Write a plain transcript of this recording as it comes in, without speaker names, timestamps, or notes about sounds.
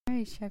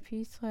Daniel,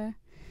 chapitre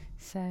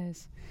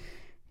 16.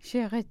 Je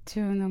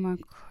retourne à mon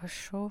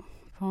cochon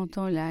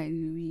pendant la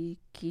nuit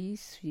qui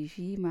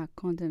suivit ma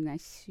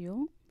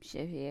condamnation.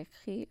 J'avais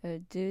écrit à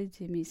deux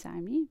de mes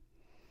amis,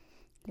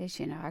 le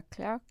général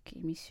Clark et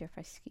M.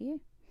 Pasquier.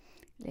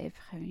 Les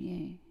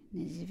premiers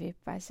ne devaient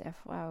pas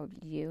avoir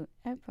oublié un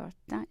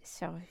important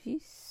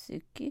service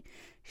que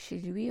je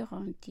lui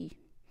rendis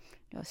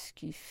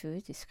lorsqu'il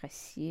fut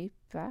disgracié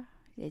par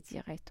le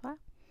directoire.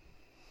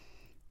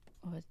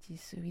 Au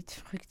 18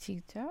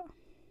 fructiteur,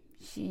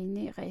 je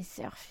n'ai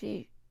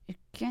réservé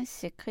aucun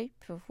secret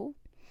pour vous.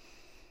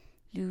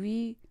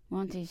 Lui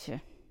m'en dit,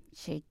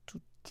 j'ai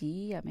tout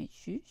dit à mes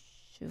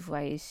juges.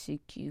 Voyez ce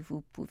que vous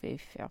pouvez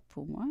faire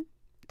pour moi.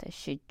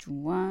 Tâchez tout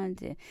loin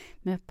de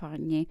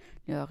m'épargner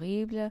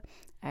l'horrible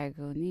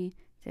agonie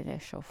de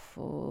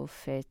l'échafaud.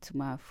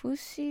 Faites-moi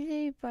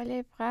fusiller par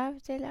les braves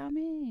de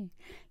l'armée.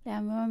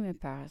 La mort me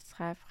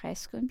paraîtra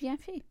presque un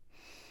bienfait.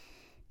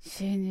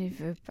 Je ne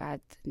veux pas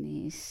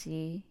donner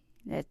ici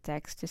le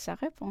texte de sa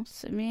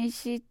réponse, mais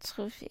j'ai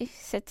trouvé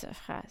cette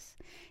phrase.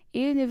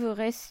 Il ne vous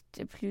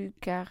reste plus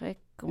qu'à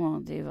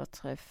recommander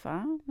votre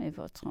femme et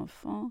votre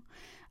enfant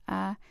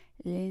à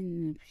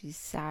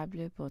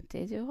l'inépuisable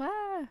bonté du roi.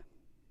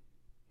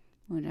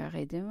 Mon heure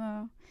est de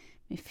mort,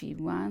 mais fit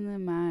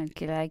moindrement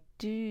que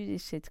l'actu de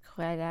cette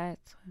cruelle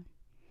lettre.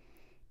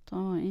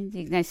 Dans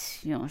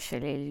indignation,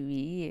 j'allais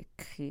lui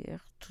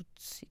écrire tout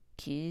ce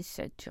que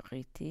sa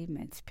autorité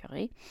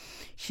m'inspirait.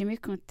 Je me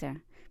content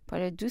par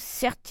la douce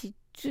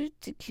certitude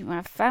que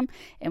ma femme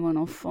et mon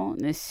enfant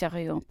ne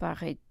serions pas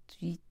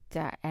réduits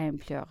à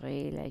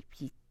implorer la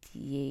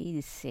pitié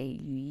de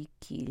celui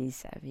qui les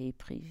avait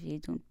privés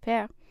d'un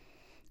père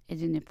et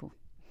d'un époux.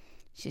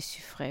 Je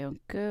souffrais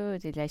encore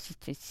de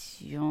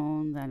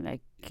l'agitation dans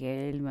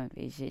laquelle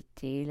m'avait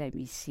jeté la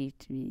missive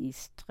du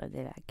ministre de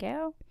la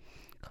guerre.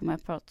 Comme ma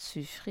porte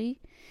s'ouvrit,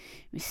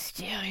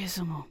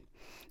 mystérieusement,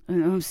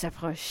 un homme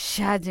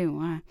s'approcha de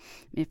moi,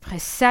 me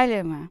pressa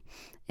la main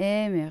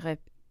et me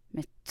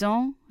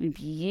remettant un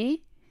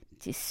billet,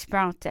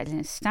 disparut à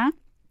l'instant.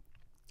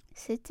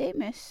 C'était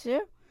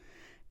monsieur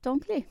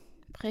D'Anglais,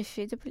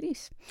 préfet de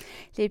police.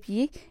 Les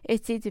billets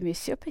étaient de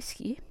monsieur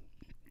Pasquier.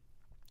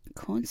 «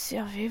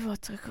 Conservez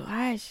votre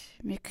courage,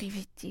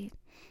 m'écrivit-il.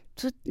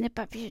 Tout n'est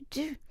pas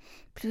perdu.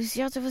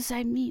 Plusieurs de vos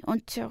amis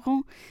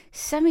enterront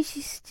Sa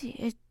Majesté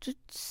et tout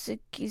ce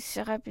qu'il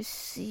sera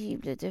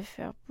possible de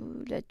faire pour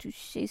la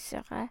toucher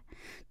sera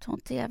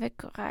tenté avec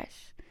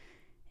courage.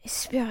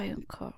 Espérez encore.